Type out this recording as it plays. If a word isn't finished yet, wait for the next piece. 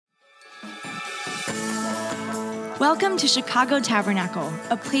Welcome to Chicago Tabernacle,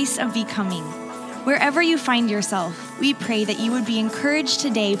 a place of becoming. Wherever you find yourself, we pray that you would be encouraged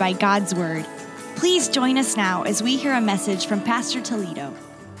today by God's word. Please join us now as we hear a message from Pastor Toledo.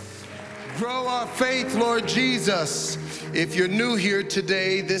 Grow our faith, Lord Jesus. If you're new here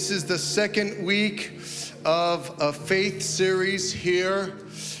today, this is the second week of a faith series here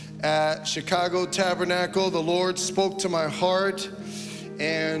at Chicago Tabernacle. The Lord spoke to my heart,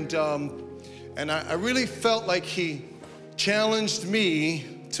 and I really felt like He challenged me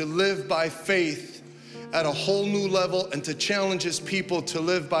to live by faith at a whole new level and to challenge His people to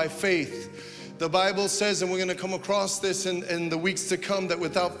live by faith. The Bible says, and we're going to come across this in the weeks to come, that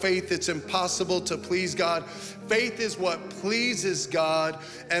without faith it's impossible to please God. Faith is what pleases God,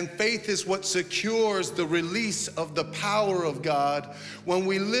 and faith is what secures the release of the power of God. When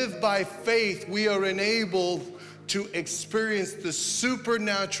we live by faith, we are enabled to experience the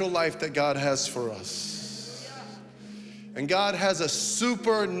supernatural life that God has for us. And God has a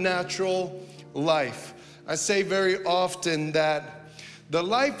supernatural life. I say very often that the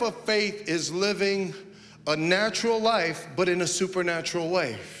life of faith is living a natural life, but in a supernatural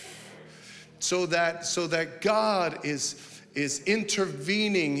way. So that God is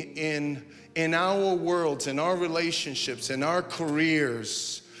intervening in our worlds, in our relationships, in our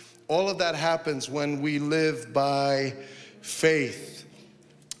careers. All of that happens when we live by faith.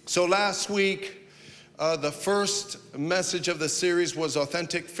 So last week, the first message of the series was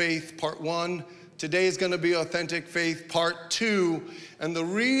Authentic Faith, Part 1. Today is going to be Authentic Faith, Part 2. And the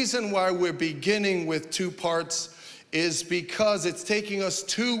reason why we're beginning with 2 parts is because it's taking us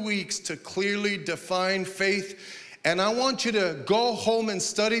 2 weeks to clearly define faith. And I want you to go home and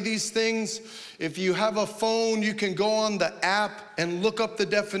study these things. If you have a phone, you can go on the app and look up the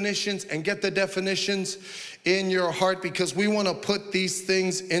definitions and get the definitions in your heart, because we want to put these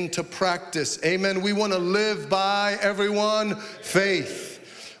things into practice. Amen. We want to live by, everyone,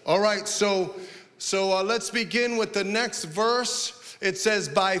 faith. All right, so let's begin with the next verse. It says,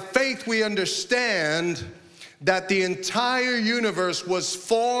 by faith we understand that the entire universe was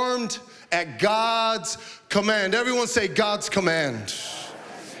formed at God's command. Everyone say God's command.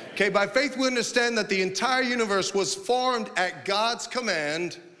 Okay, by faith we understand that the entire universe was formed at God's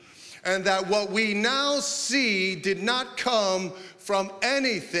command, and that what we now see did not come from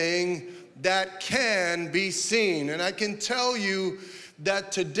anything that can be seen. And I can tell you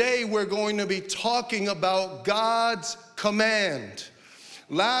that today we're going to be talking about God's command.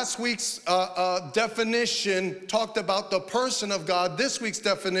 Last week's definition talked about the person of God. This week's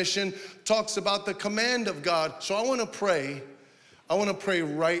definition talks about the command of God. So I want to pray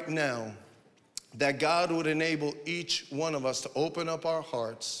right now that God would enable each one of us to open up our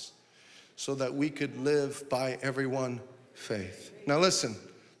hearts so that we could live by, everyone, faith. Now listen,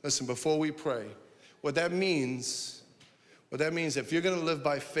 before we pray, what that means, if you're going to live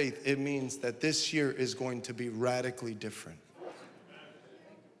by faith, it means that this year is going to be radically different.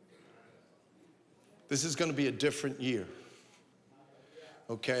 This is going to be a different year,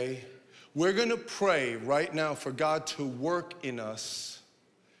 okay? We're going to pray right now for God to work in us,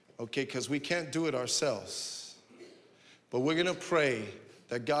 okay, because we can't do it ourselves. But we're going to pray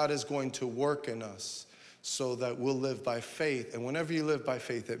that God is going to work in us so that we'll live by faith. And whenever you live by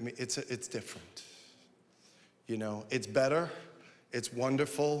faith, it's different. You know, it's better, it's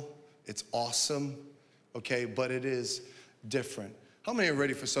wonderful, it's awesome, okay, but it is different. How many are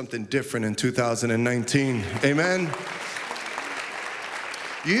ready for something different in 2019? Amen?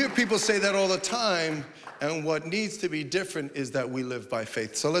 You hear people say that all the time, and what needs to be different is that we live by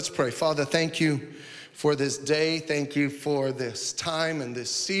faith. So let's pray. Father, thank you for this day. Thank you for this time and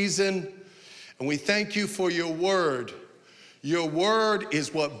this season. And we thank you for your word. Your word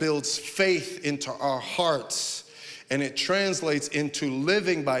is what builds faith into our hearts, and it translates into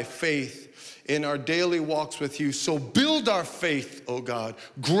living by faith in our daily walks with you. So build our faith, oh God.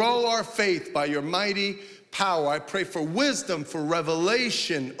 Grow our faith by your mighty power. I pray for wisdom, for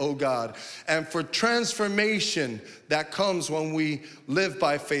revelation, oh God, and for transformation that comes when we live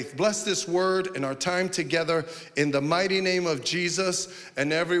by faith. Bless this word and our time together in the mighty name of Jesus.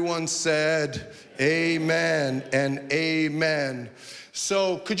 And everyone said, amen and amen.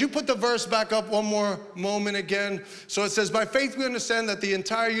 So could you put the verse back up one more moment again? So it says, by faith we understand that the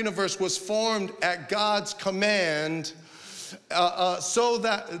entire universe was formed at God's command, so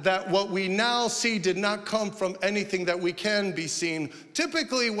that what we now see did not come from anything that we can be seen.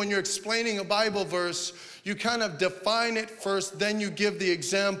 Typically, when you're explaining a Bible verse, you kind of define it first, then you give the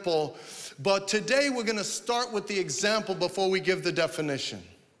example. But today we're going to start with the example before we give the definition.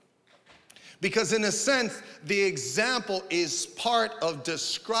 Because in a sense, the example is part of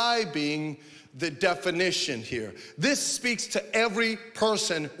describing the definition here. This speaks to every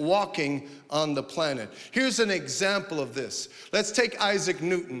person walking on the planet. Here's an example of this. Let's take Isaac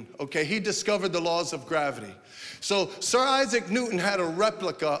Newton, okay? He discovered the laws of gravity. So Sir Isaac Newton had a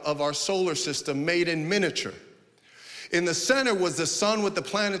replica of our solar system made in miniature. In the center was the sun with the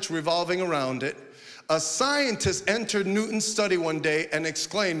planets revolving around it. A scientist entered Newton's study one day and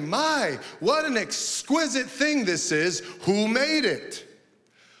exclaimed, "My, what an exquisite thing this is. Who made it?"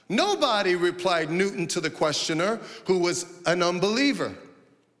 "Nobody," replied Newton to the questioner, who was an unbeliever.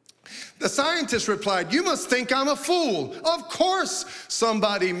 The scientist replied, "You must think I'm a fool. Of course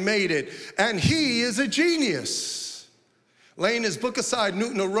somebody made it, and he is a genius." Laying his book aside,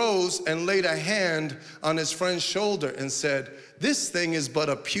 Newton arose and laid a hand on his friend's shoulder and said, "This thing is but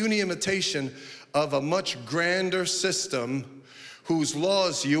a puny imitation of a much grander system whose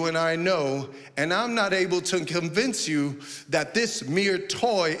laws you and I know, and I'm not able to convince you that this mere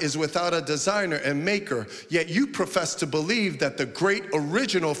toy is without a designer and maker, yet you profess to believe that the great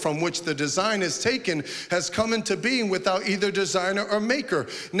original from which the design is taken has come into being without either designer or maker.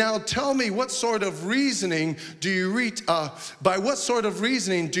 Now tell me, what sort of reasoning do you reach, by what sort of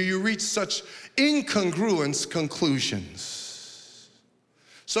reasoning do you reach such incongruent conclusions?"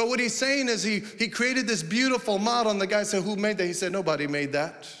 So what he's saying is he created this beautiful model, and the guy said, "Who made that?" He said, "Nobody made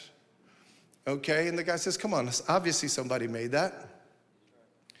that." Okay, and the guy says, "Come on, obviously somebody made that."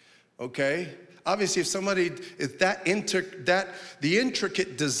 Okay, obviously if the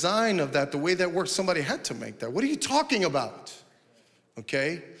intricate design of that, the way that works, somebody had to make that. What are you talking about?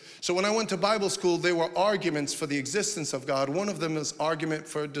 Okay, so when I went to Bible school, there were arguments for the existence of God. One of them is argument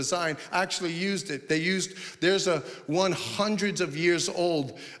for design. I actually used it. There's a one hundreds of years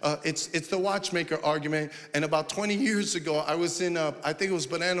old. It's the watchmaker argument. And about 20 years ago, I was in, I think it was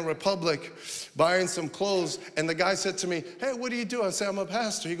Banana Republic, buying some clothes. And the guy said to me, "Hey, what do you do?" I said, "I'm a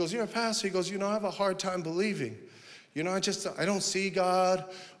pastor." He goes, "You're a pastor?" He goes, "I have a hard time believing. I don't see God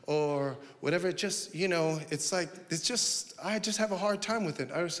or whatever. I just have a hard time with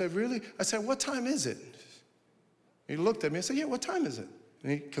it." I said, "Really?" I said, "What time is it?" He looked at me. I said, "Yeah, what time is it?"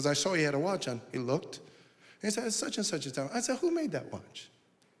 Because I saw he had a watch on. He looked. And he said, "It's such and such a time." I said, "Who made that watch?"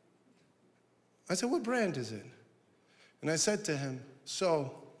 I said, "What brand is it?" And I said to him,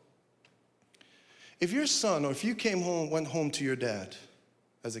 "So, if your son, or if you went home to your dad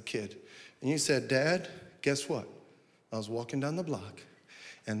as a kid, and you said, 'Dad, guess what? I was walking down the block,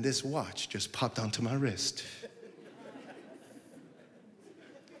 and this watch just popped onto my wrist.'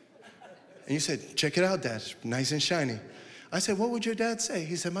 And you said, 'Check it out, Dad, nice and shiny.' I said, 'What would your dad say?'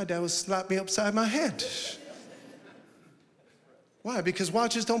 He said, 'My dad would slap me upside my head.' Why? Because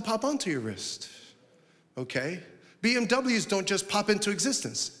watches don't pop onto your wrist, okay? BMWs don't just pop into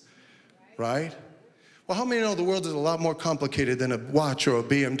existence, right? Well, how many know the world is a lot more complicated than a watch or a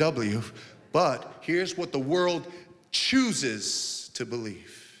BMW? But here's what the world chooses to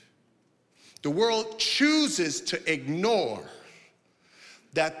believe. The world chooses to ignore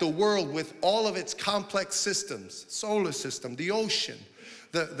that the world, with all of its complex systems, solar system, the ocean,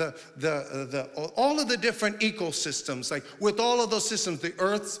 all of the different ecosystems, like with all of those systems,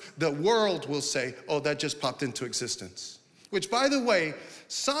 the world will say, "Oh, that just popped into existence." Which, by the way,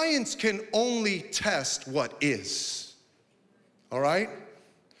 science can only test what is. All right?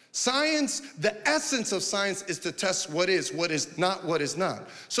 Science, the essence of science is to test what is not, what is not.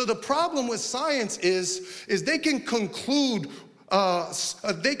 So the problem with science is they can conclude,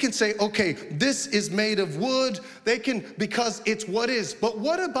 they can say, okay, this is made of wood, because it's what is. But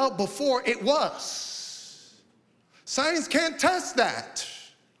what about before it was? Science can't test that.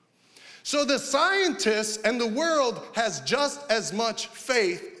 So the scientists and the world has just as much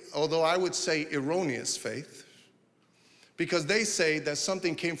faith, although I would say erroneous faith, because they say that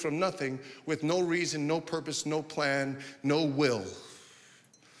something came from nothing with no reason, no purpose, no plan, no will.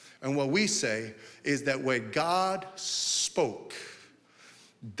 And what we say is that when God spoke,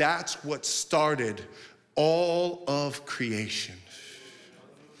 that's what started all of creation.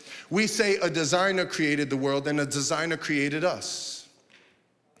 We say a designer created the world and a designer created us.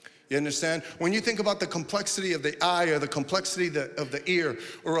 You understand? When you think about the complexity of the eye or the complexity of the ear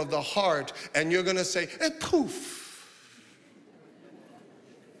or of the heart, and you're gonna say, poof.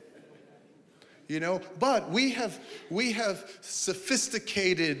 But we have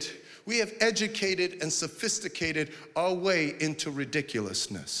educated and sophisticated our way into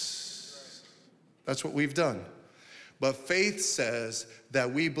ridiculousness. That's what we've done. But faith says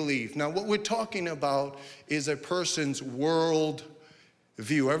that we believe. Now, what we're talking about is a person's world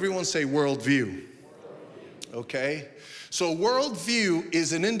view. Everyone say world view. Okay? So worldview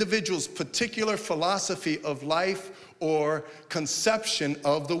is an individual's particular philosophy of life or conception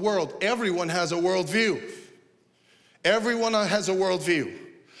of the world. Everyone has a worldview. Everyone has a worldview.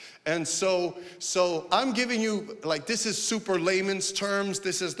 And so I'm giving you, like, this is super layman's terms.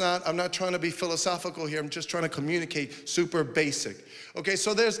 I'm not trying to be philosophical here. I'm just trying to communicate super basic. Okay,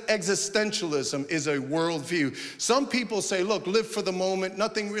 so there's existentialism is a worldview. Some people say, look, live for the moment.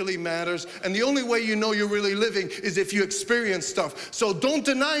 Nothing really matters. And the only way you know you're really living is if you experience stuff. So don't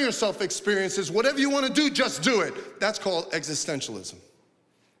deny yourself experiences. Whatever you want to do, just do it. That's called existentialism.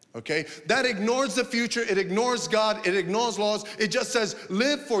 Okay, that ignores the future, it ignores God, it ignores laws. It just says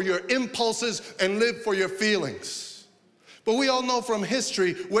live for your impulses and live for your feelings. But we all know from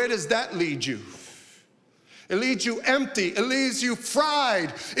history, where does that lead you? It leads you empty, it leaves you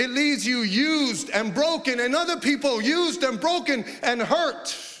fried, it leaves you used and broken, and other people used and broken and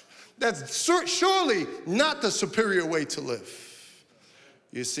hurt. That's surely not the superior way to live.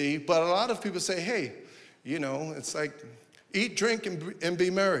 You see, but a lot of people say, hey, you know, it's like, eat, drink, and be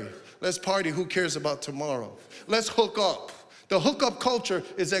merry. Let's party. Who cares about tomorrow? Let's hook up. The hookup culture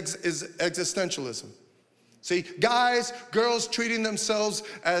is existentialism. See, guys, girls treating themselves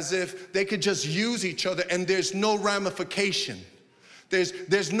as if they could just use each other and there's no ramification.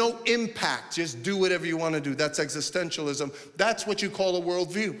 There's no impact. Just do whatever you want to do. That's existentialism. That's what you call a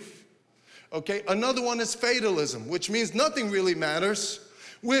worldview. Okay, another one is fatalism, which means nothing really matters.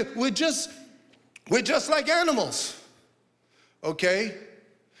 We're just like animals. Okay?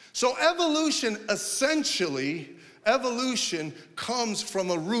 So evolution comes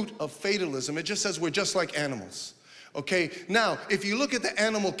from a root of fatalism. It just says we're just like animals. Okay? Now, if you look at the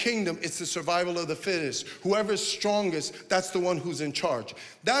animal kingdom, it's the survival of the fittest. Whoever's strongest, that's the one who's in charge.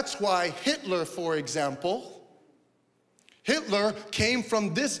 That's why Hitler, for example, Hitler came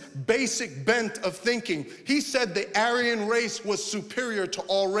from this basic bent of thinking. He said the Aryan race was superior to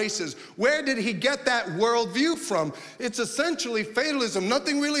all races. Where did he get that worldview from? It's essentially fatalism.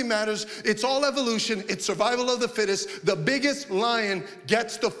 Nothing really matters. It's all evolution. It's survival of the fittest. The biggest lion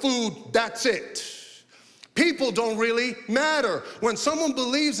gets the food. That's it. People don't really matter. When someone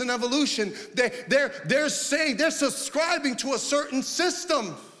believes in evolution, they're subscribing to a certain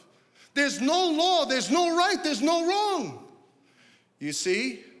system. There's no law. There's no right. There's no wrong. You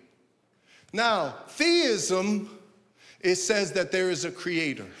see? Now, theism, it says that there is a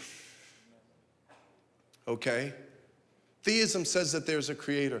creator. Okay? Theism says that there's a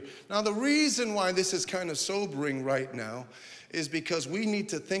creator. Now, the reason why this is kind of sobering right now is because we need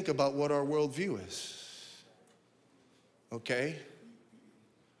to think about what our worldview is. Okay?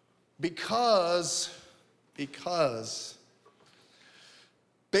 Because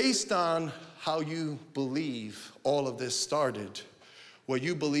based on how you believe all of this started, what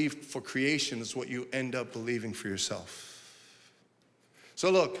you believed for creation is what you end up believing for yourself. So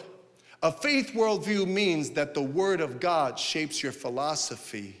look, a faith worldview means that the Word of God shapes your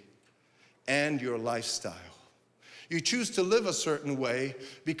philosophy and your lifestyle. You choose to live a certain way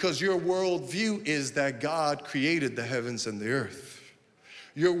because your worldview is that God created the heavens and the earth.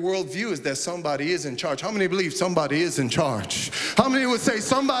 Your worldview is that somebody is in charge. How many believe somebody is in charge? How many would say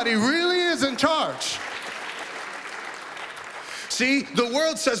somebody really is in charge? See, the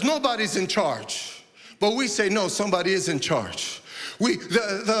world says nobody's in charge, but we say no, somebody is in charge.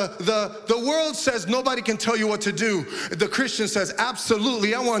 The world says nobody can tell you what to do. The Christian says,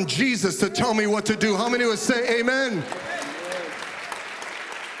 absolutely, I want Jesus to tell me what to do. How many would say amen?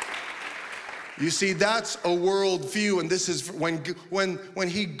 You see, that's a worldview, and this is when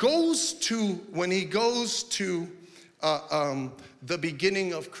he goes to the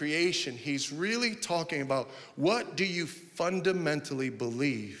beginning of creation, he's really talking about what do you fundamentally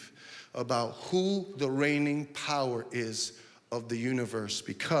believe about who the reigning power is of the universe,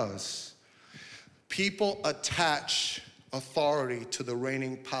 because people attach authority to the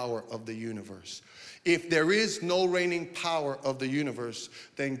reigning power of the universe. If there is no reigning power of the universe,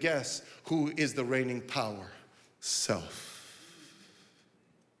 then guess who is the reigning power? Self.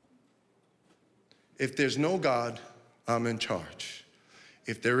 If there's no God, I'm in charge.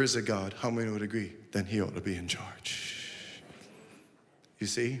 If there is a God, how many would agree? Then he ought to be in charge. You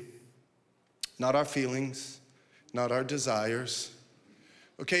see? Not our feelings, not our desires.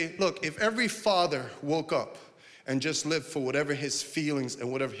 Okay, look, if every father woke up and just lived for whatever his feelings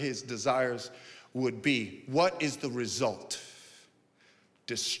and whatever his desires would be, what is the result?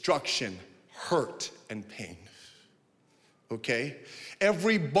 Destruction, hurt, and pain. Okay?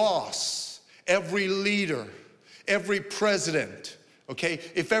 Every boss, every leader, every president, okay?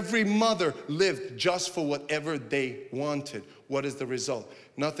 If every mother lived just for whatever they wanted, what is the result?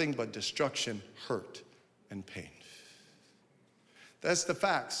 Nothing but destruction, hurt, and pain. That's the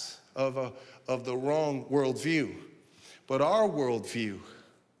facts of the wrong worldview. But our worldview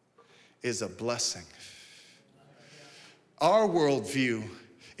is a blessing. Our worldview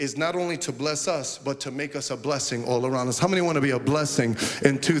is not only to bless us, but to make us a blessing all around us. How many want to be a blessing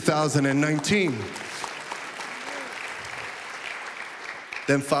in 2019?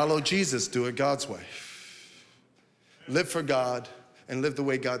 Then follow Jesus. Do it God's way. Live for God and live the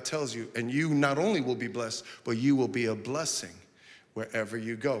way God tells you. And you not only will be blessed, but you will be a blessing wherever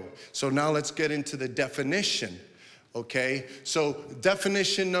you go. So now let's get into the definition. Okay, so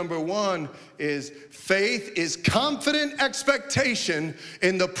definition number one is faith is confident expectation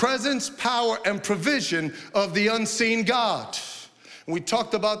in the presence, power, and provision of the unseen God. We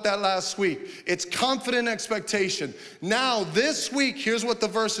talked about that last week. It's confident expectation. Now, this week, here's what the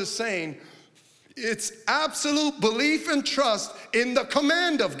verse is saying. It's absolute belief and trust in the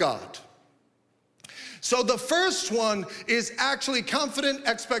command of God. So the first one is actually confident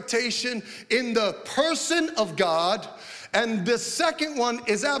expectation in the person of God. And the second one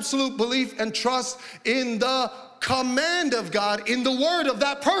is absolute belief and trust in the command of God, in the word of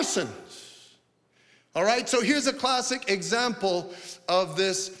that person. All right, so here's a classic example of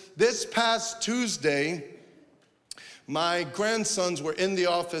this. This past Tuesday, my grandsons were in the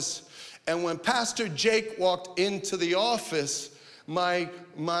office, and when Pastor Jake walked into the office, my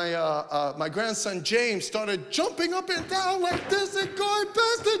grandson James started jumping up and down like this and going,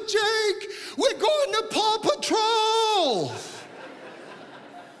 Pastor Jake, we're going to Paw Patrol.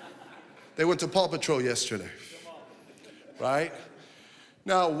 They went to Paw Patrol yesterday, right?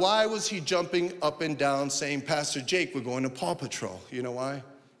 Now, why was he jumping up and down saying, Pastor Jake, we're going to Paw Patrol? You know why?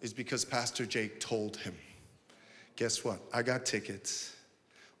 It's because Pastor Jake told him. Guess what? I got tickets.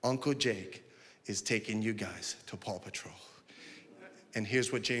 Uncle Jake is taking you guys to Paw Patrol. And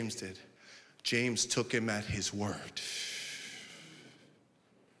here's what James did. James took him at his word.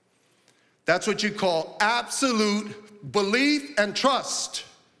 That's what you call absolute belief and trust.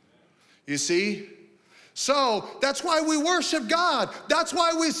 You see? So that's why we worship God. That's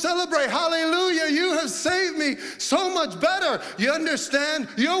why we celebrate. Hallelujah, you have saved me so much better. You understand?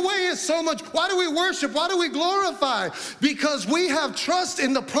 Your way is so much. Why do we worship? Why do we glorify? Because we have trust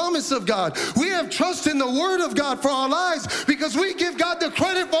in the promise of God. We have trust in the word of God for our lives, because we give God the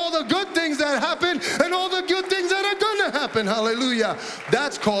credit for all the good things that happen and all the good things that are going to happen. Hallelujah.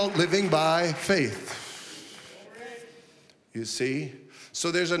 That's called living by faith. You see?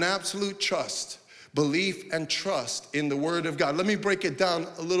 So there's an absolute trust. Belief and trust in the word of God. Let me break it down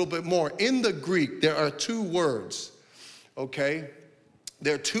a little bit more. In the Greek, there are two words, okay?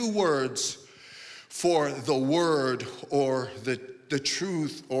 There are two words for the word or the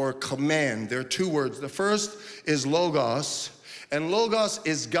truth or command. There are two words. The first is logos, and logos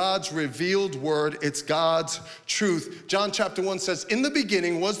is God's revealed word. It's God's truth. John chapter 1 says, in the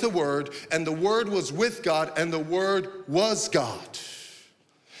beginning was the word, and the word was with God, and the word was God.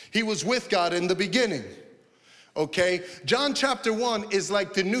 He was with God in the beginning, okay? John chapter 1 is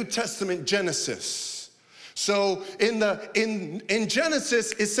like the New Testament Genesis. So in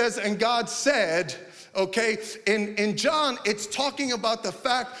Genesis, it says, and God said, okay? In John, it's talking about the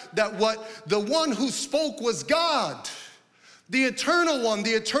fact that the one who spoke was God. The eternal one,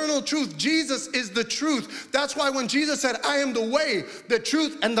 the eternal truth. Jesus is the truth. That's why when Jesus said, I am the way, the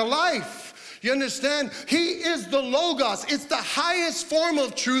truth, and the life, you understand? He is the Logos. It's the highest form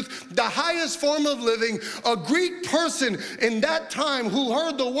of truth, the highest form of living. A Greek person in that time who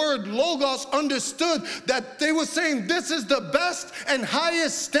heard the word Logos understood that they were saying this is the best and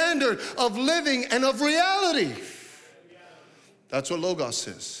highest standard of living and of reality. That's what Logos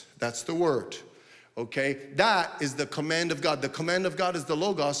is. That's the word. Okay? That is the command of God. The command of God is the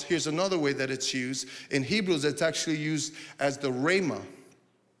Logos. Here's another way that it's used. In Hebrews, it's actually used as the Rhema,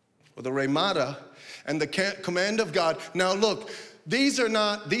 or the Rhemata, and the command of God. Now look, these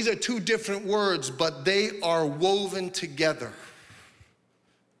are two different words, but they are woven together.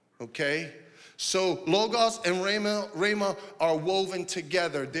 Okay? So Logos and Rhema are woven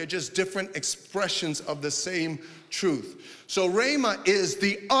together. They're just different expressions of the same truth. So Rhema is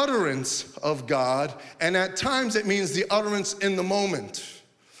the utterance of God, and at times it means the utterance in the moment.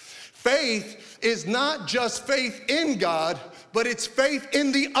 Faith is not just faith in God, but it's faith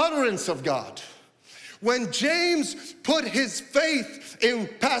in the utterance of God. When James put his faith in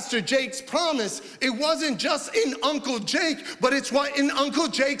Pastor Jake's promise, it wasn't just in Uncle Jake, but it's what Uncle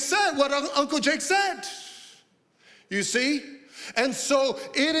Jake said. You see? And so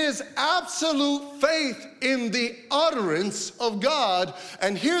it is absolute faith in the utterance of God.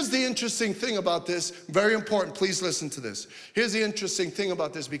 And here's the interesting thing about this, very important, please listen to this. Here's the interesting thing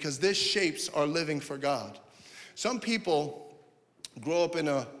about this, because this shapes our living for God. Some people grow up in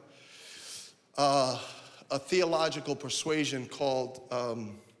a theological persuasion called,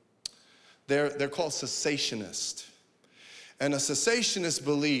 they're called cessationist. And a cessationist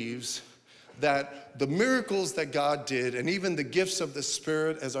believes that the miracles that God did, and even the gifts of the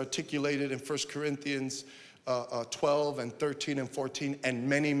Spirit as articulated in 1 Corinthians 12 and 13 and 14 and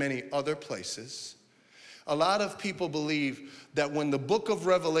many, many other places, a lot of people believe that when the book of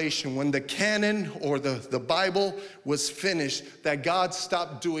Revelation, when the canon or the Bible was finished, that God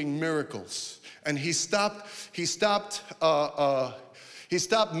stopped doing miracles. And he stopped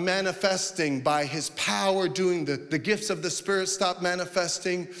manifesting by his power, doing the gifts of the Spirit stopped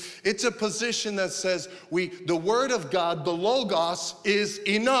manifesting. It's a position that says the word of God, the Logos, is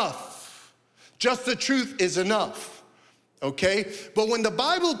enough. Just the truth is enough. Okay? But when the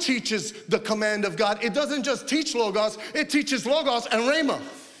Bible teaches the command of God, it doesn't just teach Logos, it teaches Logos and Rhema.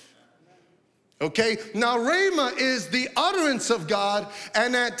 Okay? Now, Rhema is the utterance of God,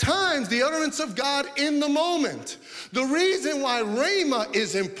 and at times the utterance of God in the moment. The reason why Rhema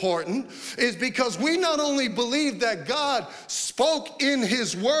is important is because we not only believe that God spoke in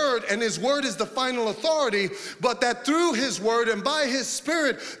his word, and his word is the final authority, but that through his word and by his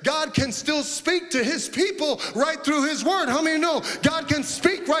Spirit, God can still speak to his people right through his word. How many know God can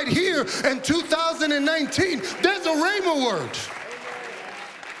speak right here in 2019? There's a Rhema word.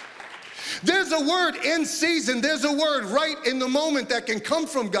 There's a word in season. There's a word right in the moment that can come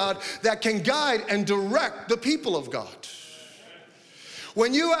from God that can guide and direct the people of God.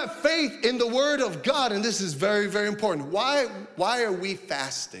 When you have faith in the word of God, and this is very, very important. Why are we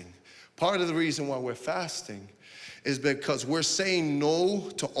fasting? Part of the reason why we're fasting is because we're saying no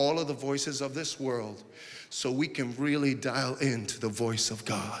to all of the voices of this world so we can really dial into the voice of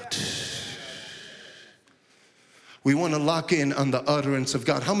God. We want to lock in on the utterance of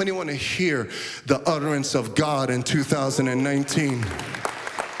God. How many want to hear the utterance of God in 2019?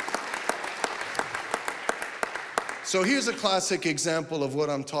 So here's a classic example of what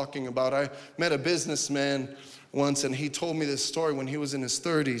I'm talking about. I met a businessman once, and he told me this story when he was in his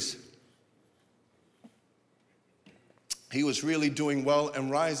 30s. He was really doing well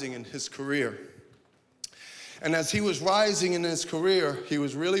and rising in his career. And as he was rising in his career, he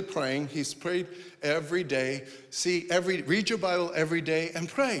was really praying. He's prayed every day. Read your Bible every day and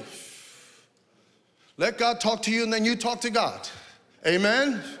pray. Let God talk to you, and then you talk to God.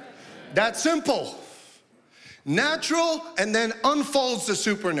 Amen? That's simple. Natural, and then unfolds the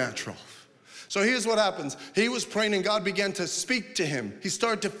supernatural. So here's what happens. He was praying, and God began to speak to him. He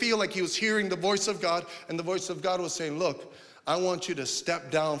started to feel like he was hearing the voice of God, and the voice of God was saying, look, I want you to step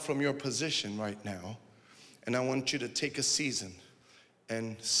down from your position right now, and I want you to take a season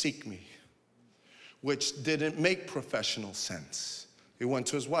and seek me, which didn't make professional sense. He went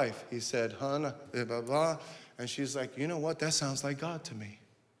to his wife. He said, "Hon, blah, blah, blah." And she's like, you know what? That sounds like God to me.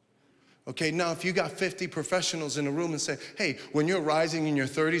 Okay, now if you got 50 professionals in a room and say, hey, when you're rising in your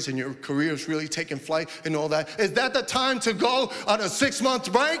 30s and your career is really taking flight and all that, is that the time to go on a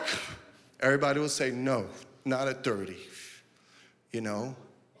 6-month break? Everybody will say, no, not at 30, you know.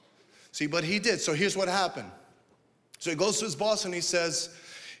 See, but he did. So here's what happened. So he goes to his boss and he says,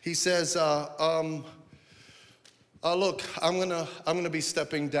 look, I'm gonna be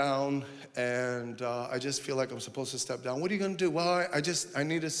stepping down, and I just feel like I'm supposed to step down. What are you gonna do? Well, I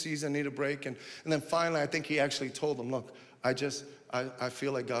need a season, I need a break. And then finally, I think he actually told him, look, I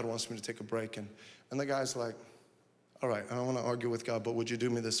feel like God wants me to take a break. And the guy's like, all right, I don't wanna argue with God, but would you do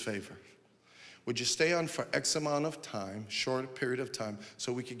me this favor? Would you stay on for X amount of time, short period of time,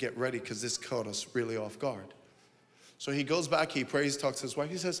 so we could get ready, because this caught us really off guard. So he goes back, he prays, talks to his wife.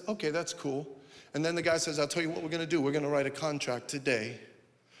 He says, okay, that's cool. And then the guy says, I'll tell you what we're gonna do. We're gonna write a contract today,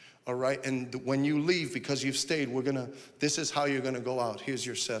 all right? And when you leave, because you've stayed, this is how you're gonna go out. Here's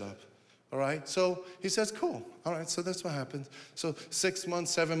your setup, all right? So he says, cool, all right, so that's what happens. So 6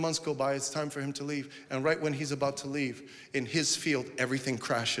 months, 7 months go by, it's time for him to leave. And right when he's about to leave, in his field, everything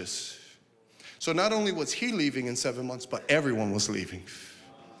crashes. So not only was he leaving in 7 months, but everyone was leaving.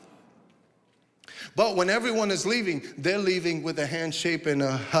 But when everyone is leaving, they're leaving with a handshake and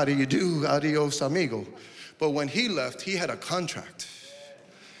a how do you do, adios amigo. But when he left, he had a contract.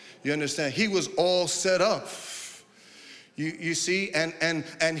 You understand? He was all set up. You see,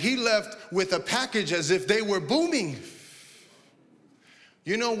 and he left with a package as if they were booming.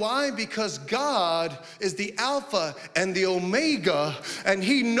 You know why? Because God is the Alpha and the Omega, and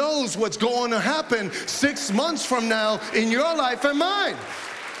he knows what's going to happen 6 months from now in your life and mine.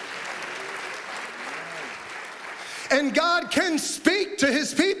 And God can speak to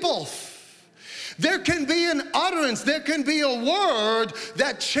his people. There can be an utterance, there can be a word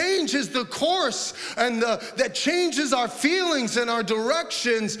that changes the course and that changes our feelings and our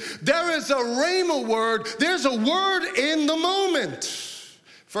directions. There is a rhema word, there's a word in the moment.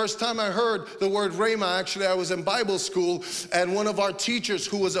 First time I heard the word rhema, actually I was in Bible school, and one of our teachers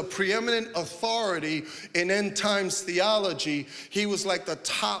who was a preeminent authority in end times theology, he was like the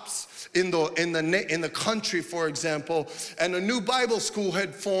tops in the country, for example, and a new Bible school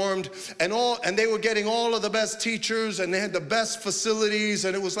had formed, and they were getting all of the best teachers, and they had the best facilities,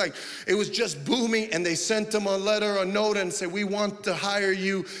 and it was just booming. And they sent them a letter, a note, and said, "We want to hire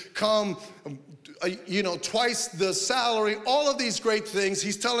you. Come, twice the salary." All of these great things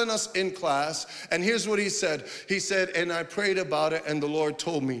he's telling us in class. And here's what he said. He said, "And I prayed about it, and the Lord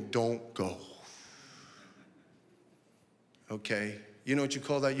told me, don't go." Okay. You know what you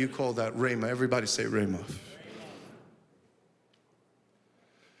call that? You call that rhema. Everybody say rhema.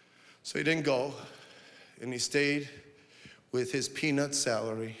 So he didn't go, and he stayed with his peanut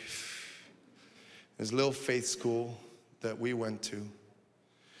salary, his little faith school that we went to.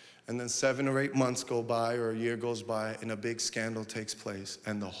 And then 7 or 8 months go by, or a year goes by, and a big scandal takes place,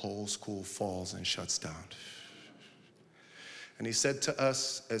 and the whole school falls and shuts down. And he said to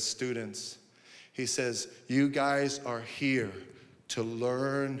us as students, he says, "You guys are here to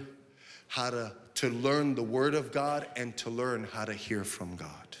learn to learn the Word of God and to learn how to hear from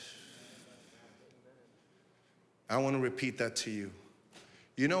God." I want to repeat that to you.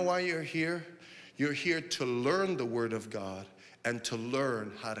 You know why you're here? You're here to learn the Word of God and to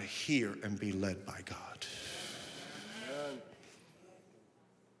learn how to hear and be led by God.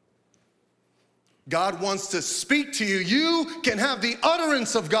 God wants to speak to you. You can have the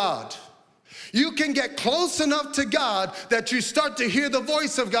utterance of God. You can get close enough to God that you start to hear the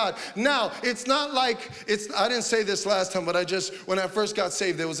voice of God. Now, it's not like, I didn't say this last time, but when I first got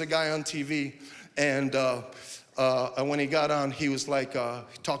saved, there was a guy on TV, and when he got on, he was like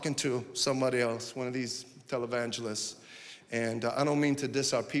talking to somebody else, one of these televangelists. And I don't mean to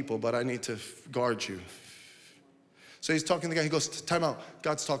diss our people, but I need to guard you. So he's talking to the guy, he goes, "Time out,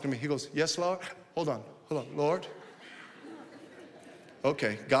 God's talking to me." He goes, "Yes, Lord?" Hold on, Lord?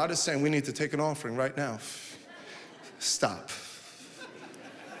 Okay, God is saying we need to take an offering right now. Stop.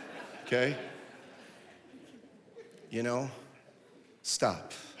 Okay?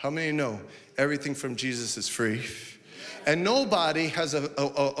 Stop. How many know everything from Jesus is free? And nobody has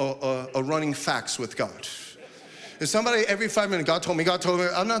a running fax with God. If somebody every 5 minutes, God told me,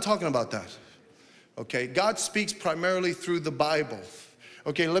 I'm not talking about that. Okay, God speaks primarily through the Bible.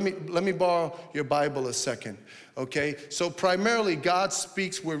 Okay, let me borrow your Bible a second. Okay, so primarily God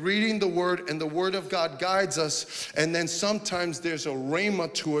speaks, we're reading the Word, and the Word of God guides us, and then sometimes there's a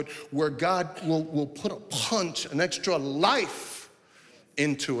rhema to it where God will put a punch, an extra life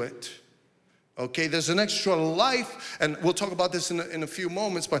into it. Okay, there's an extra life, and we'll talk about this in a few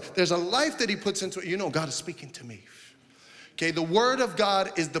moments, but there's a life that he puts into it. God is speaking to me. Okay, the Word of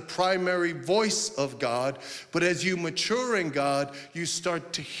God is the primary voice of God, but as you mature in God, you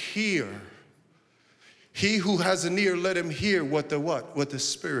start to hear. He who has an ear, let him hear what the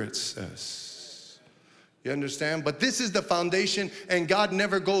Spirit says. You understand? But this is the foundation, and God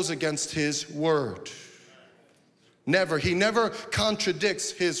never goes against His Word. Never. He never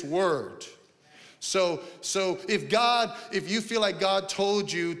contradicts His Word. So if you feel like God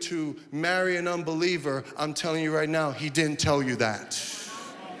told you to marry an unbeliever, I'm telling you right now, He didn't tell you that.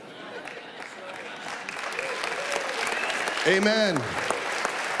 Amen.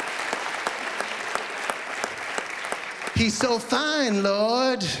 He's so fine,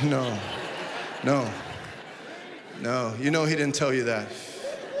 Lord. No. He didn't tell you that.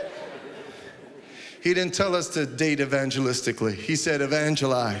 He didn't tell us to date evangelistically. He said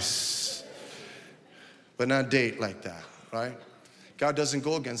evangelize, but not date like that, right? God doesn't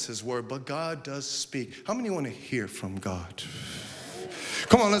go against His Word, but God does speak. How many want to hear from God?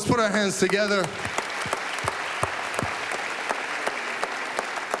 Come on, let's put our hands together.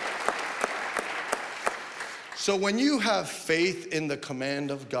 So when you have faith in the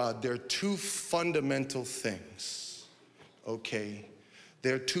command of God, there are two fundamental things, okay?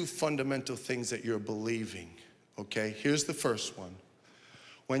 There are two fundamental things that you're believing, okay? Here's the first one.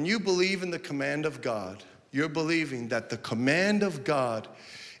 When you believe in the command of God, you're believing that the command of God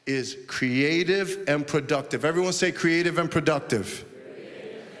is creative and productive. Everyone say creative and productive.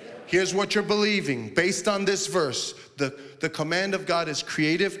 Here's what you're believing based on this verse. The command of God is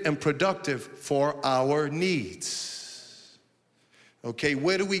creative and productive for our needs. Okay,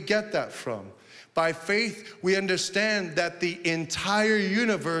 where do we get that from? By faith, we understand that the entire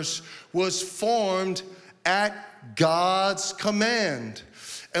universe was formed at God's command.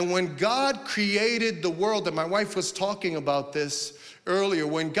 And when God created the world, and my wife was talking about this earlier,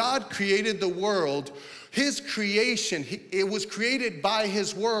 when God created the world, his creation, it was created by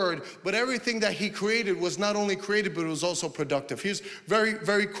his word, but everything that he created was not only created, but it was also productive. Here's a very,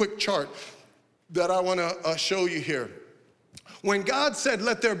 very quick chart that I want to show you here. When God said,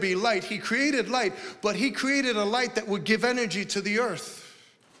 let there be light, he created light, but he created a light that would give energy to the earth.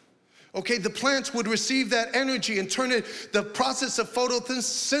 Okay, the plants would receive that energy and turn it, the process of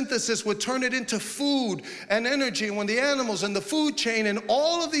photosynthesis would turn it into food and energy. And when the animals and the food chain and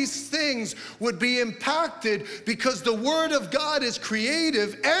all of these things would be impacted because the word of God is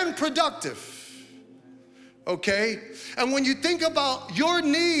creative and productive. Okay? And when you think about your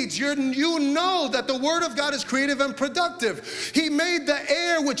needs, you know that the word of God is creative and productive. He made the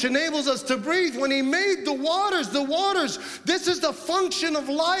air which enables us to breathe. When he made the waters, this is the function of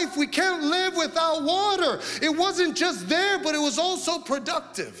life. We can't live without water. It wasn't just there, but it was also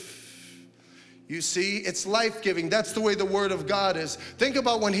productive. You see, it's life-giving. That's the way the word of God is. Think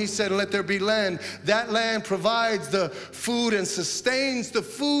about when he said, let there be land. That land provides the food and sustains the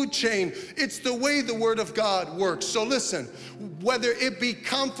food chain. It's the way the word of God works. So listen, whether it be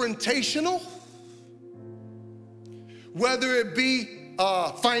confrontational, whether it be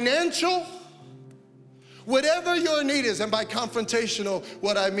financial, whatever your need is, and by confrontational,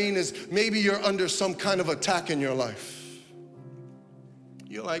 what I mean is maybe you're under some kind of attack in your life.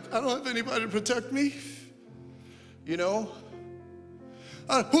 You're like, I don't have anybody to protect me. You know?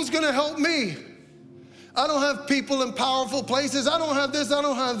 Who's going to help me? I don't have people in powerful places. I don't have this, I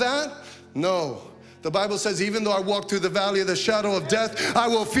don't have that. No. The Bible says, even though I walk through the valley of the shadow of death, I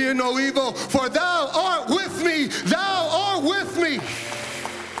will fear no evil, for thou art with me. Thou art with me.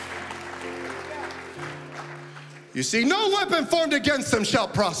 You see, no weapon formed against them shall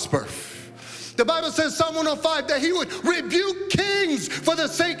prosper. The Bible says, Psalm 105, that he would rebuke kings for the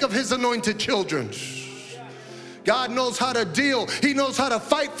sake of his anointed children. God knows how to deal. He knows how to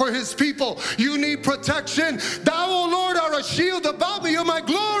fight for his people. You need protection. Thou, O Lord, are a shield about me. You're my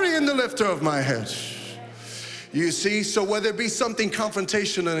glory and the lifter of my head. You see, so whether it be something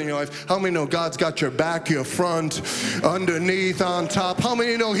confrontational in your life, how many know God's got your back, your front, underneath, on top? How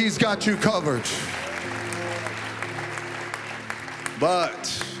many know he's got you covered?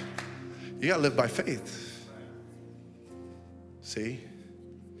 But you gotta live by faith. See?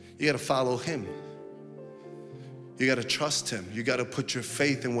 You gotta follow him. You gotta trust him. You gotta put your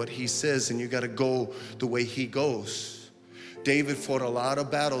faith in what he says, and you gotta go the way he goes. David fought a lot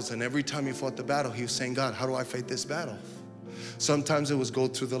of battles, and every time he fought the battle, he was saying, God, how do I fight this battle? Sometimes it was go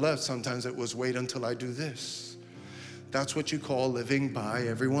to the left. Sometimes it was wait until I do this. That's what you call living by,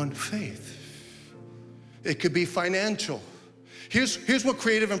 everyone, faith. It could be financial. Here's what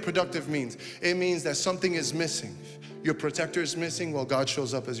creative and productive means. It means that something is missing. Your protector is missing, well, God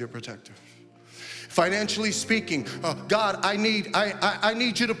shows up as your protector. Financially speaking, God, I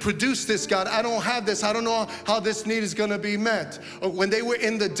need you to produce this, God. I don't have this. I don't know how this need is going to be met. When they were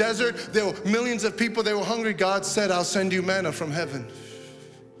in the desert, there were millions of people. They were hungry. God said, I'll send you manna from heaven.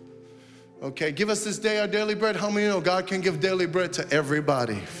 Okay, give us this day our daily bread. How many know God can give daily bread to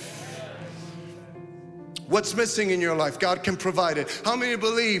everybody? What's missing in your life? God can provide it. How many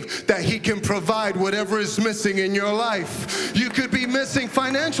believe that he can provide whatever is missing in your life? You could be missing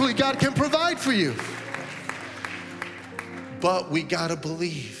financially. God can provide for you. But we gotta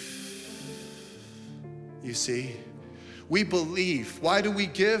believe. You see? We believe. Why do we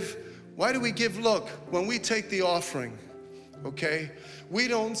give? Why do we give? Look, when we take the offering, okay, we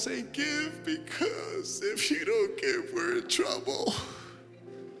don't say give because if you don't give, we're in trouble.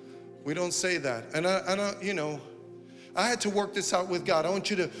 We don't say that. And I had to work this out with God. I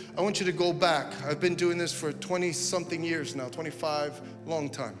want you to go back. I've been doing this for 20-something years now, 25, long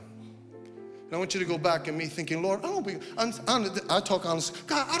time. And I want you to go back and me thinking, Lord, I talk honestly.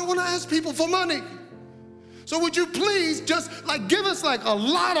 God, I don't want to ask people for money. So would you please just give us a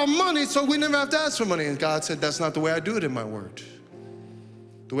lot of money so we never have to ask for money? And God said, that's not the way I do it in my word.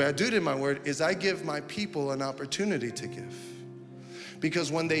 The way I do it in my word is I give my people an opportunity to give.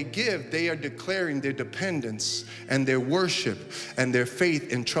 Because when they give, they are declaring their dependence and their worship and their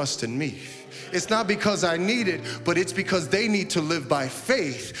faith and trust in me. It's not because I need it, but it's because they need to live by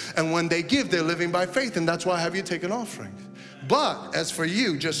faith. And when they give, they're living by faith. And that's why I have you take an offering. But as for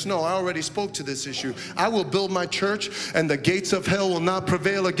you, just know, I already spoke to this issue. I will build my church and the gates of hell will not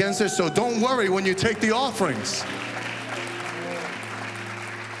prevail against it. So don't worry when you take the offerings.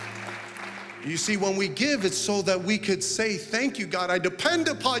 You see, when we give, it's so that we could say, thank you, God. I depend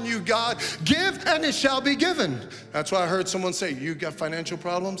upon you, God. Give and it shall be given. That's why I heard someone say, you got financial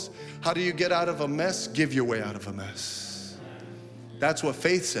problems? How do you get out of a mess? Give your way out of a mess. That's what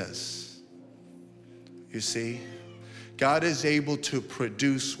faith says. You see, God is able to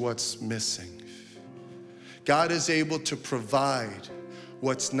produce what's missing. God is able to provide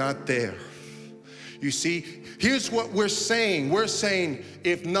what's not there. You see, here's what we're saying. We're saying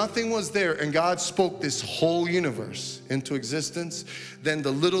if nothing was there and God spoke this whole universe into existence, then the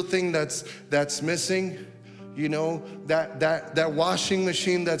little thing that's missing, you know, that washing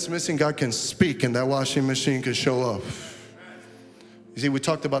machine that's missing, God can speak and that washing machine can show up. You see, we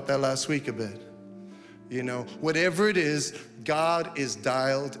talked about that last week a bit. You know, whatever it is, God is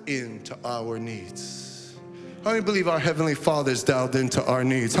dialed into our needs. How many believe our Heavenly Father is dialed into our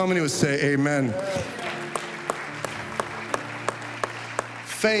needs? How many would say amen?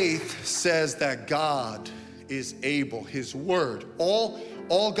 Faith says that God is able, His word.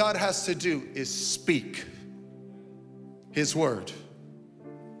 All God has to do is speak His word.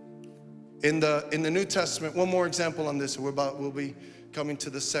 In the New Testament, one more example on this. We'll be coming to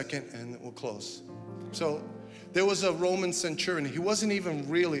the second and we'll close. So there was a Roman centurion. He wasn't even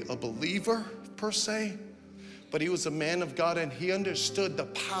really a believer per se, but he was a man of God, and he understood the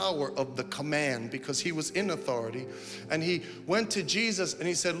power of the command because he was in authority. And he went to Jesus and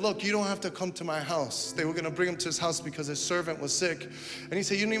he said, look, you don't have to come to my house. They were going to bring him to his house because his servant was sick. And he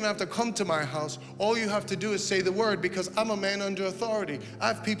said, you don't even have to come to my house. All you have to do is say the word, because I'm a man under authority. I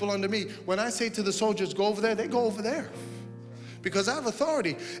have people under me. When I say to the soldiers, go over there, they go over there. Because I have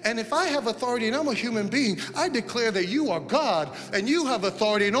authority. And if I have authority and I'm a human being, I declare that you are God and you have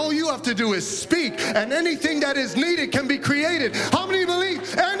authority, and all you have to do is speak, and anything that is needed can be created. How many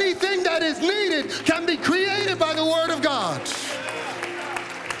believe anything that is needed can be created by the word of God?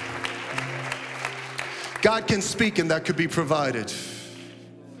 God can speak and that could be provided.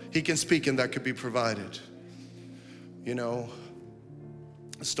 He can speak and that could be provided. You know,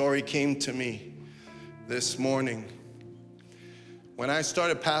 a story came to me this morning. When I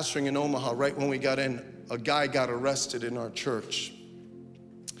started pastoring in Omaha, right when we got in, a guy got arrested in our church.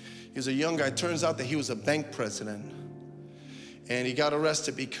 He was a young guy. Turns out that he was a bank president. And he got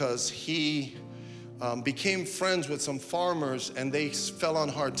arrested because he became friends with some farmers, and they fell on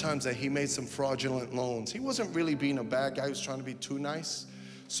hard times that he made some fraudulent loans. He wasn't really being a bad guy. He was trying to be too nice.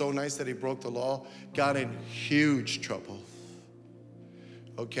 So nice that he broke the law. Got in huge trouble.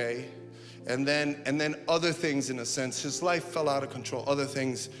 Okay? And then other things, in a sense, his life fell out of control. Other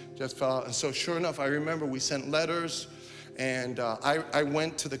things just fell out. And so sure enough, I remember we sent letters, and I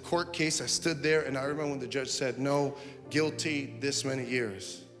went to the court case. I stood there, and I remember when the judge said, no, guilty, this many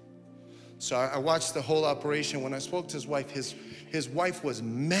years. So I watched the whole operation. When I spoke to his wife was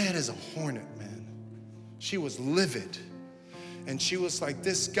mad as a hornet, man. She was livid. And she was like,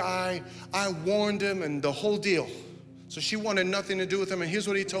 this guy, I warned him, and the whole deal. So she wanted nothing to do with him. And here's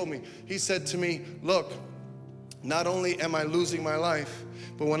what he told me. He said to me, look, not only am I losing my life,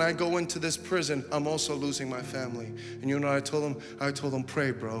 but when I go into this prison, I'm also losing my family. And you know what I told him? I told him,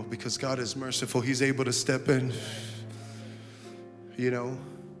 pray, bro, because God is merciful. He's able to step in, you know.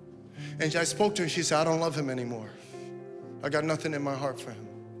 And I spoke to her. She said, I don't love him anymore. I got nothing in my heart for him.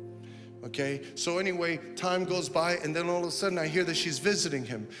 Okay, so anyway, time goes by, and then all of a sudden I hear that she's visiting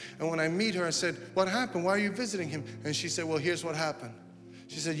him. And when I meet her, I said, what happened? Why are you visiting him? And she said, well, here's what happened.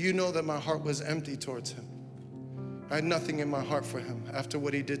 She said, you know that my heart was empty towards him. I had nothing in my heart for him after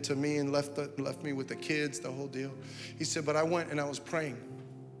what he did to me and left me with the kids, the whole deal. He said, but I went and I was praying.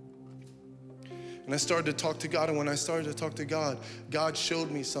 And I started to talk to God, and when I started to talk to God, God showed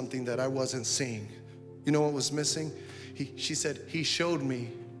me something that I wasn't seeing. You know what was missing? She said, he showed me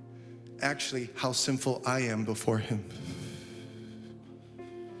actually how sinful I am before him.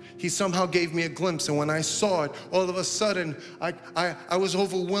 He somehow gave me a glimpse, and when I saw it, all of a sudden I was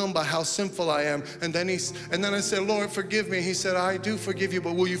overwhelmed by how sinful I am. And then I said, Lord, forgive me. He said, I do forgive you,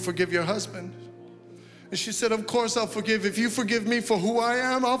 but will you forgive your husband? And she said, of course I'll forgive. If you forgive me for who I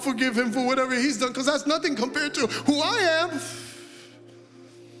am, I'll forgive him for whatever he's done, because that's nothing compared to who I am.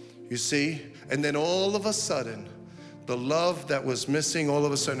 You see? And then all of a sudden, the love that was missing, all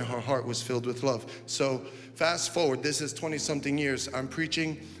of a sudden her heart was filled with love. So fast forward, this is 20-something years. I'm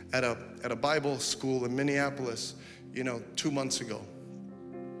preaching at a Bible school in Minneapolis, 2 months ago.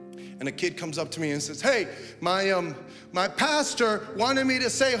 And a kid comes up to me and says, hey, my pastor wanted me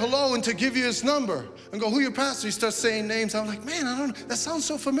to say hello and to give you his number. I go, who your pastor? He starts saying names. I'm like, man, I don't know. That sounds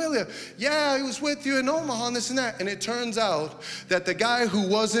so familiar. Yeah, he was with you in Omaha and this and that. And it turns out that the guy who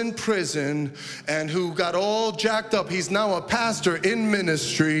was in prison and who got all jacked up, he's now a pastor in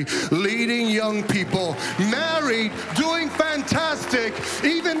ministry, leading young people, married, doing fantastic,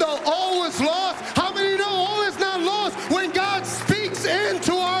 even though all was lost. How many know all is not lost when God speaks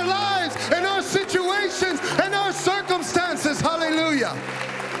into our lives and our situations and our circumstances? Hallelujah.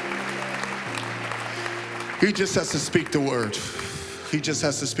 He just has to speak the word. He just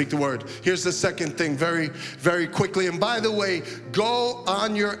has to speak the word. Here's the second thing very, very quickly. And by the way, go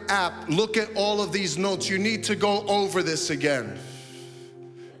on your app, look at all of these notes. You need to go over this again.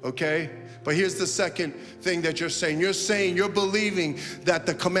 Okay? But here's the second thing that you're saying. You're believing that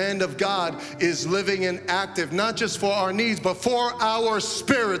the command of God is living and active, not just for our needs, but for our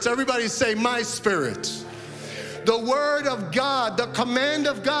spirits. Everybody say, my spirit. The word of God, the command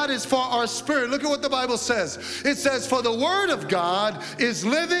of God is for our spirit. Look at what the Bible says. It says, for the word of God is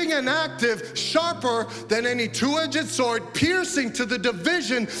living and active, sharper than any two-edged sword, piercing to the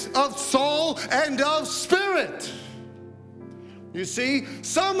division of soul and of spirit. You see,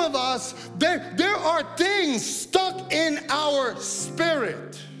 some of us, there are things stuck in our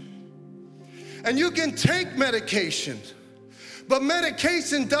spirit. And you can take medication, but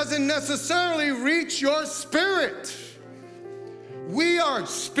medication doesn't necessarily reach your spirit. We are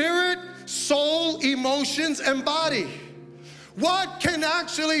spirit, soul, emotions, and body. What can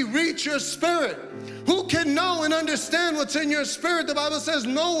actually reach your spirit? Who can know and understand what's in your spirit? The Bible says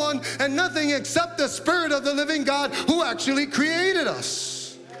no one and nothing except the Spirit of the living God who actually created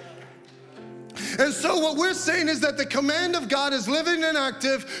us. And so what we're saying is that the command of God is living and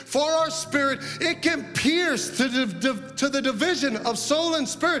active for our spirit. It can pierce to the division of soul and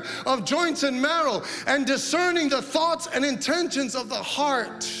spirit, of joints and marrow, and discerning the thoughts and intentions of the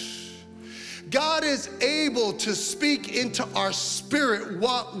heart. God is able to speak into our spirit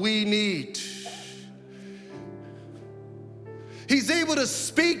what we need. He's able to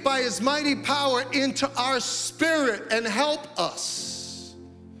speak by his mighty power into our spirit and help us.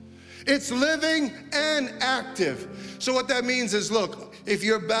 It's living and active. So what that means is, look, if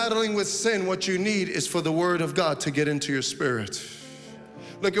you're battling with sin, what you need is for the word of God to get into your spirit.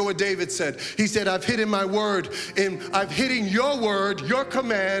 Look at what David said. He said, I've hidden my word, I've hidden your word, your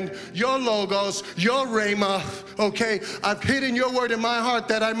command, your logos, your rhema, okay? I've hidden your word in my heart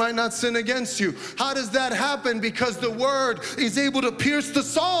that I might not sin against you. How does that happen? Because the word is able to pierce the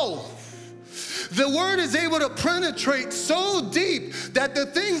soul. The word is able to penetrate so deep that the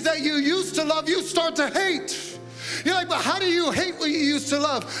things that you used to love, you start to hate. You're like, but how do you hate what you used to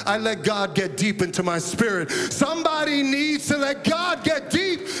love? I let God get deep into my spirit. Somebody needs to let God get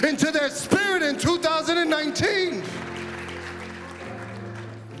deep into their spirit in 2019.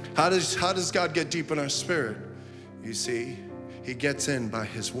 How does God get deep in our spirit? You see, he gets in by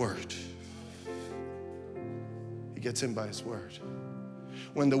his word. He gets in by his word.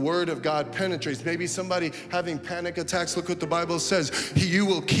 When the word of God penetrates, maybe somebody having panic attacks, look what the Bible says. You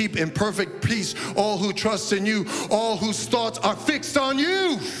will keep in perfect peace all who trust in you, all whose thoughts are fixed on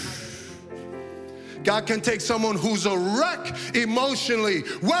you. God can take someone who's a wreck emotionally.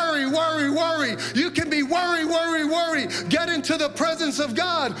 Worry. You can be worry. Get into the presence of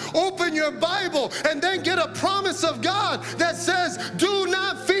God. Open your Bible and then get a promise of God that says, do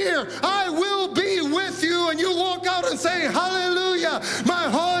not fear. I will be with you. And you walk out and say, hallelujah. My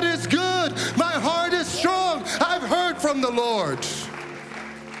heart is good. My heart is strong. I've heard from the Lord.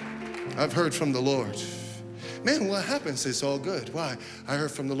 I've heard from the Lord. Man, what happens? It's all good. Why? I heard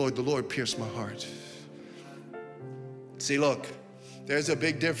from the Lord. The Lord pierced my heart. See, look, there's a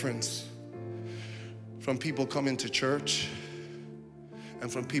big difference from people coming to church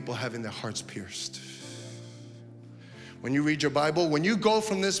and from people having their hearts pierced. When you read your Bible, when you go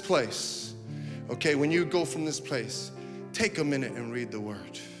from this place, okay, take a minute and read the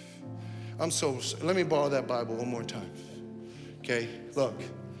word. Let me borrow that Bible one more time. Okay, look,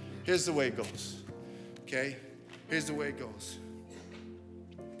 here's the way it goes. Okay, here's the way it goes.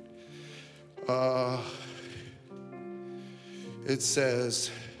 It says,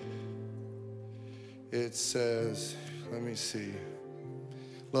 let me see.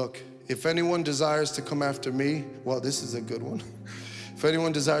 Look, if anyone desires to come after me, well, this is a good one. If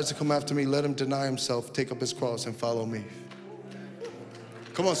anyone desires to come after me, let him deny himself, take up his cross, and follow me.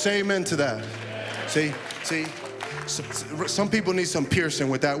 Come on, say amen to that. See, some people need some piercing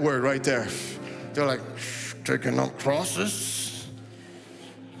with that word right there. They're like, taking up crosses?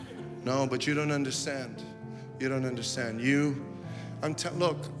 No, but you don't understand. You don't understand.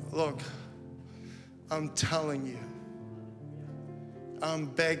 Look, I'm telling you, I'm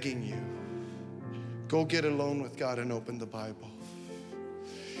begging you, go get alone with God and open the Bible.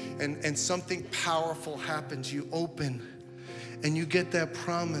 And something powerful happens. You open and you get that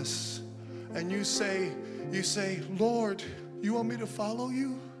promise and you say, Lord, you want me to follow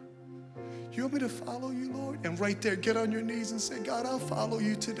you? You want me to follow you, Lord? And right there, get on your knees and say, God, I'll follow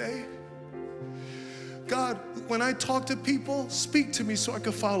you today. God, when I talk to people, speak to me so I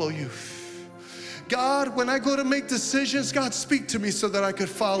can follow you. God, when I go to make decisions, God, speak to me so that I could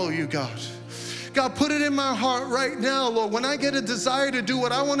follow you, God. God, put it in my heart right now, Lord. When I get a desire to do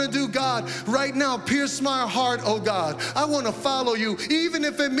what I want to do, God, right now, pierce my heart, oh God. I want to follow you, even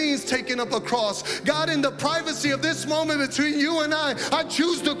if it means taking up a cross. God, in the privacy of this moment between you and I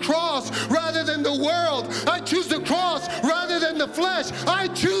choose the cross rather than the world. I choose the cross rather than the flesh. I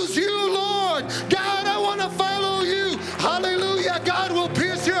choose you, Lord. God, I want to follow you. Hallelujah. God will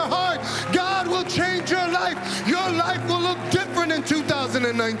pierce your heart. God will change your life. Your life will look different in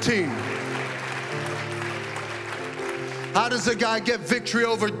 2019. How does a guy get victory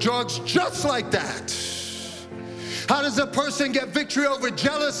over drugs? Just like that. How does a person get victory over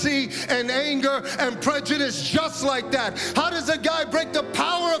jealousy and anger and prejudice? Just like that. How does a guy break the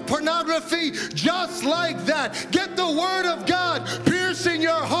power of pornography? Just like that. Get the word of God piercing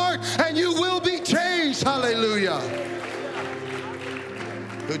your heart and you will be changed. Hallelujah.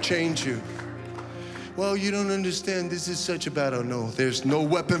 He'll change you. Well, you don't understand. This is such a battle. No, there's no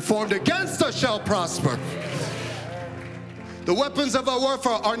weapon formed against us shall prosper. The weapons of our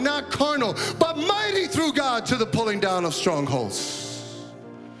warfare are not carnal, but mighty through God to the pulling down of strongholds.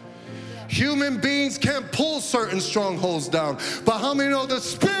 Human beings can't pull certain strongholds down, but how many know the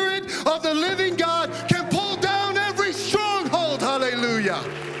Spirit of the living God can pull down every stronghold? Hallelujah.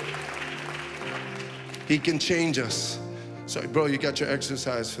 He can change us. Sorry, bro, you got your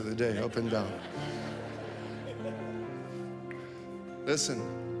exercise for the day, up and down. Listen,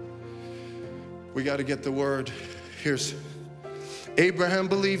 we got to get the word. Here's Abraham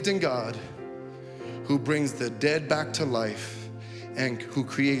believed in God, who brings the dead back to life and who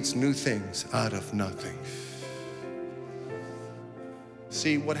creates new things out of nothing.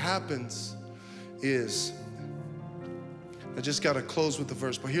 See, what happens is, I just got to close with the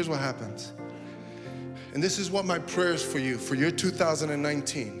verse, but here's what happens. And this is what my prayers for you, for your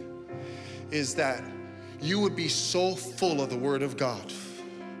 2019, is that you would be so full of the Word of God.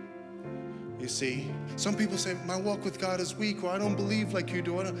 You see, some people say, my walk with God is weak, or I don't believe like you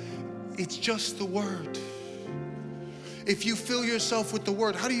do. It's just the Word. If you fill yourself with the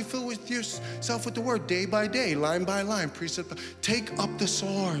Word, how do you fill with yourself with the Word? Day by day, line by line, precept. Take up the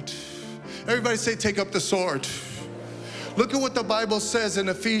sword. Everybody say, take up the sword. Look at what the Bible says in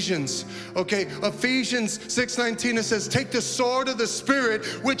Ephesians. Okay, Ephesians 6:19, it says, take the sword of the Spirit,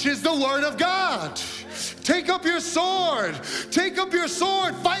 which is the Word of God. Take up your sword. Take up your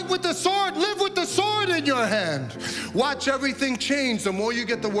sword. Fight with the sword. Live with the sword in your hand. Watch everything change the more you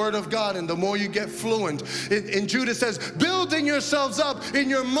get the Word of God and the more you get fluent. In Jude it says, building yourselves up in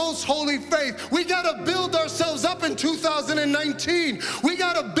your most holy faith. We got to build ourselves up in 2019. We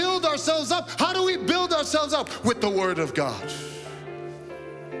got to build ourselves up. How do we build ourselves up? With the Word of God.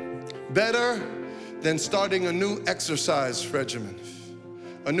 Better than starting a new exercise regimen,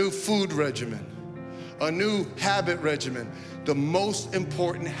 a new food regimen, a new habit regimen. The most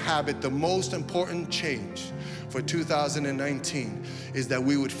important habit, the most important change for 2019 is that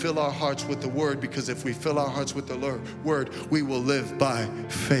we would fill our hearts with the Word, because if we fill our hearts with the Word, we will live by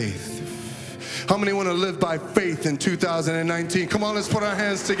faith. How many want to live by faith in 2019? Come on, let's put our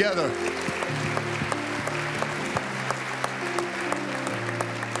hands together.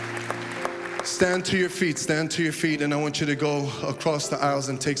 Stand to your feet, and I want you to go across the aisles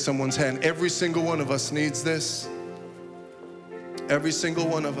and take someone's hand. Every single one of us needs this. Every single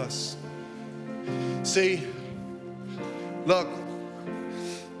one of us. See, look,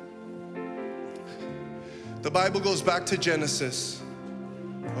 the Bible goes back to Genesis,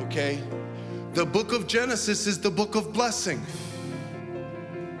 okay? The book of Genesis is the book of blessing.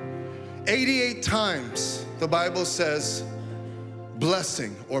 88 times the Bible says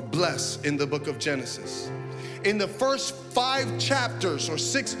blessing or bless in the book of Genesis. In the first 5 chapters or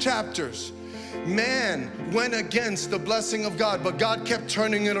 6 chapters, man went against the blessing of God, but God kept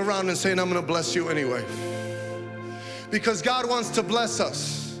turning it around and saying, I'm going to bless you anyway. Because God wants to bless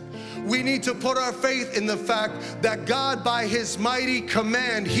us. We need to put our faith in the fact that God, by His mighty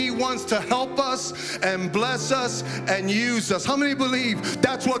command, He wants to help us and bless us and use us. How many believe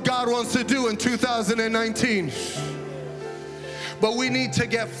that's what God wants to do in 2019? But we need to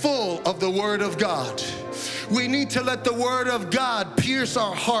get full of the Word of God. We need to let the Word of God pierce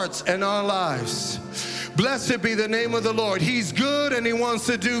our hearts and our lives. Blessed be the name of the Lord. He's good and He wants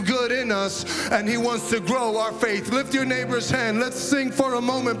to do good in us, and He wants to grow our faith. Lift your neighbor's hand. Let's sing for a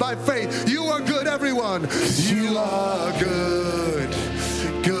moment by faith. You are good, everyone. You are good,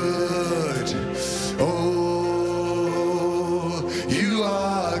 good. Oh, you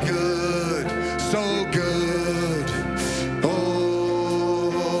are good, so good.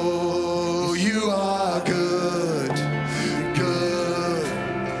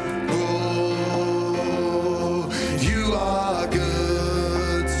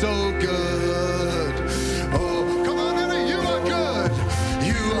 So good.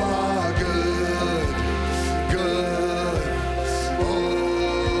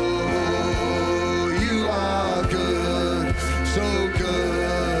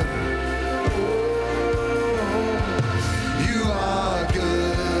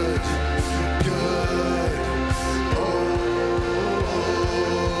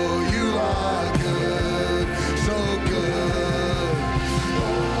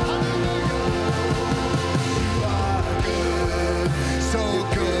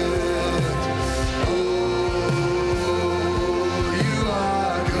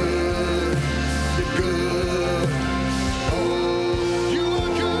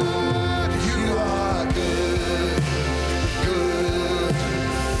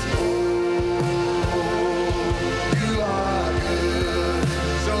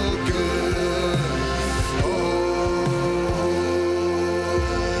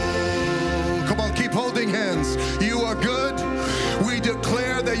 Come on, keep holding hands. You are good. We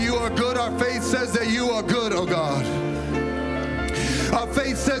declare that you are good. Our faith says that you are good, oh God. Our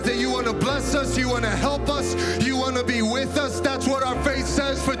faith says that you want to bless us, you want to help us, you want to be with us. That's what our faith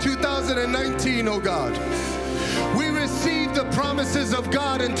says for 2019, oh God. We received the promises of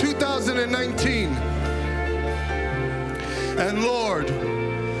God in 2019. And Lord,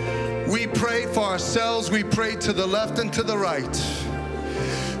 we pray for ourselves, we pray to the left and to the right.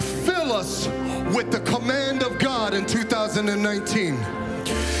 Fill us with the command of God in 2019.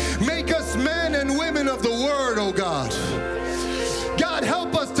 Make us men and women of the Word, oh God. God,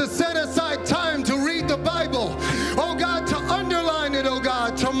 help us to set aside time to read the Bible. Oh God, to underline it, oh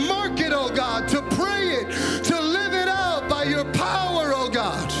God, to mark it, oh God, to pray it, to live it out by your power, oh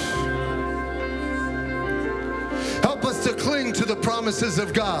God. Help us to cling to the promises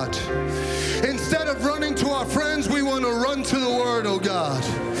of God. Instead of running to our friends, we want to run to the Word, oh God.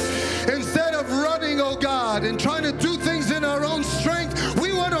 Instead of running, oh God, and trying to do things in our own strength,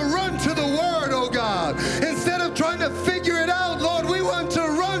 we want to run to the Word, oh God. Instead of trying to figure it out, Lord, we want to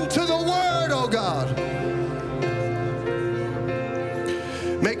run to the Word, oh God.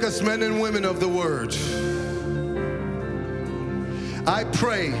 Make us men and women of the Word. I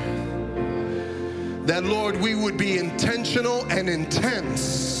pray that, Lord, we would be intentional and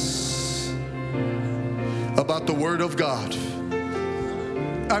intense about the Word of God.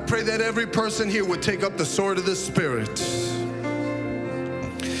 I pray that every person here would take up the sword of the Spirit.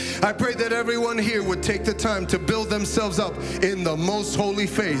 I pray that everyone here would take the time to build themselves up in the most holy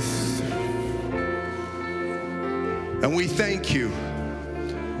faith. And we thank you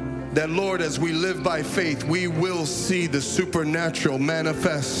that, Lord, as we live by faith, we will see the supernatural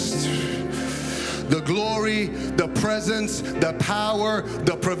manifest. The glory, the presence, the power,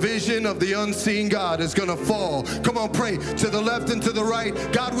 the provision of the unseen God is going to fall. Come on, pray to the left and to the right.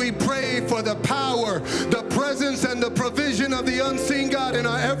 God, we pray for the power, the presence, and the provision of the unseen God in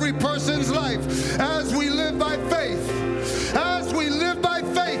every person's life as we live by faith. As we live by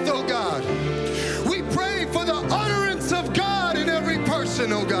faith, oh God. We pray for the utterance of God in every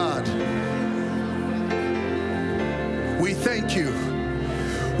person, oh God. We thank you.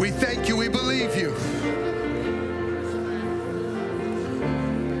 We thank you, we believe you.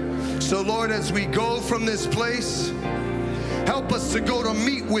 So Lord, as we go from this place, help us to go to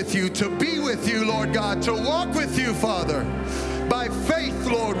meet with you, to be with you, Lord God, to walk with you, Father. By faith,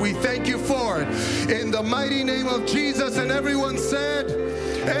 Lord, we thank you for it. In the mighty name of Jesus, and everyone said,